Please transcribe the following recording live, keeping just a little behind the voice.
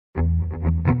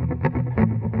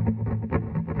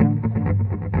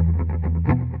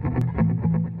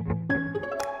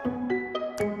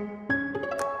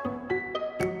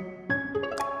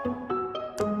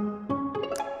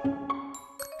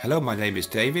Hello, my name is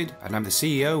David and I'm the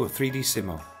CEO of 3D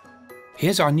Simo.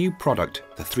 Here's our new product,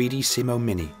 the 3D Simo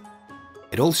Mini.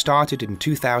 It all started in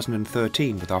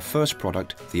 2013 with our first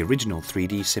product, the original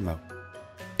 3D Simo.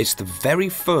 It's the very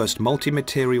first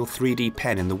multi-material 3D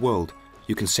pen in the world.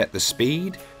 You can set the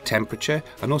speed, temperature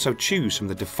and also choose from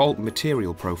the default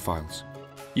material profiles.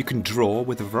 You can draw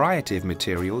with a variety of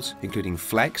materials including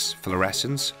flex,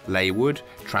 fluorescence, laywood,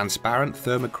 transparent,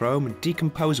 thermochrome and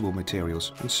decomposable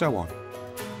materials and so on.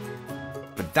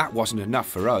 But that wasn't enough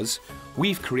for us.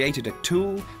 We've created a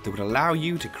tool that would allow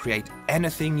you to create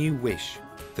anything you wish.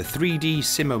 The 3D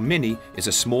Simo Mini is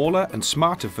a smaller and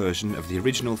smarter version of the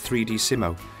original 3D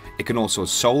Simo. It can also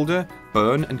solder,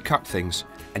 burn and cut things,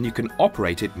 and you can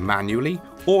operate it manually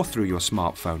or through your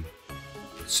smartphone.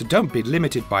 So don't be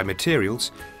limited by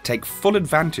materials, take full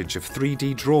advantage of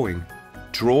 3D drawing.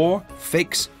 Draw,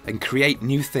 fix and create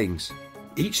new things.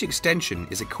 Each extension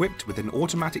is equipped with an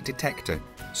automatic detector,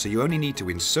 so you only need to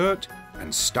insert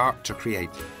and start to create.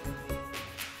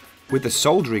 With the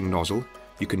soldering nozzle,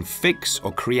 you can fix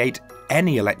or create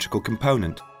any electrical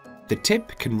component. The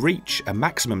tip can reach a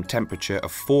maximum temperature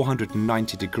of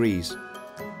 490 degrees.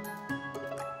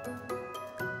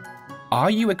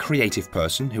 Are you a creative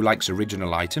person who likes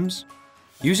original items?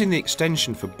 Using the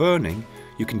extension for burning,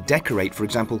 you can decorate, for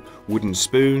example, wooden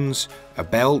spoons, a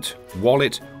belt,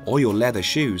 wallet, or your leather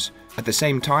shoes. At the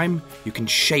same time, you can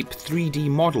shape 3D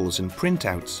models and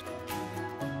printouts.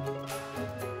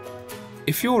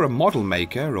 If you're a model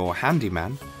maker or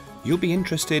handyman, you'll be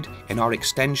interested in our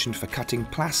extension for cutting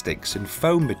plastics and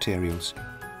foam materials.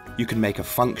 You can make a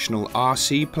functional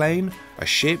RC plane, a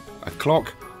ship, a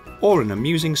clock, or an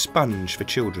amusing sponge for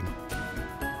children.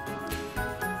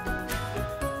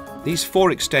 These 4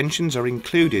 extensions are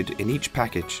included in each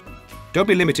package. Don't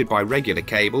be limited by regular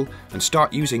cable and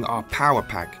start using our Power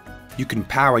Pack. You can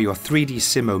power your 3D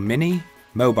Simo Mini,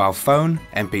 mobile phone,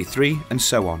 MP3 and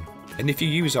so on. And if you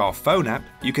use our phone app,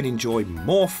 you can enjoy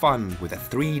more fun with a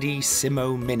 3D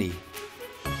Simo Mini.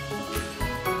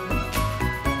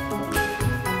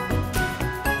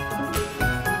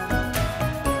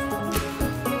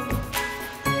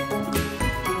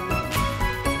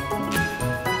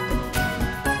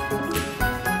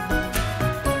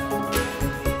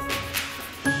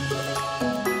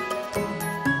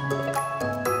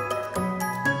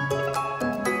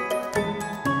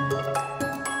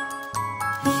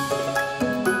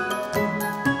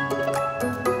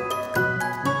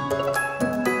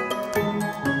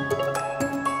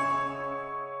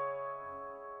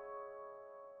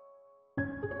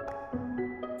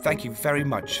 Thank you very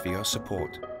much for your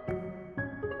support.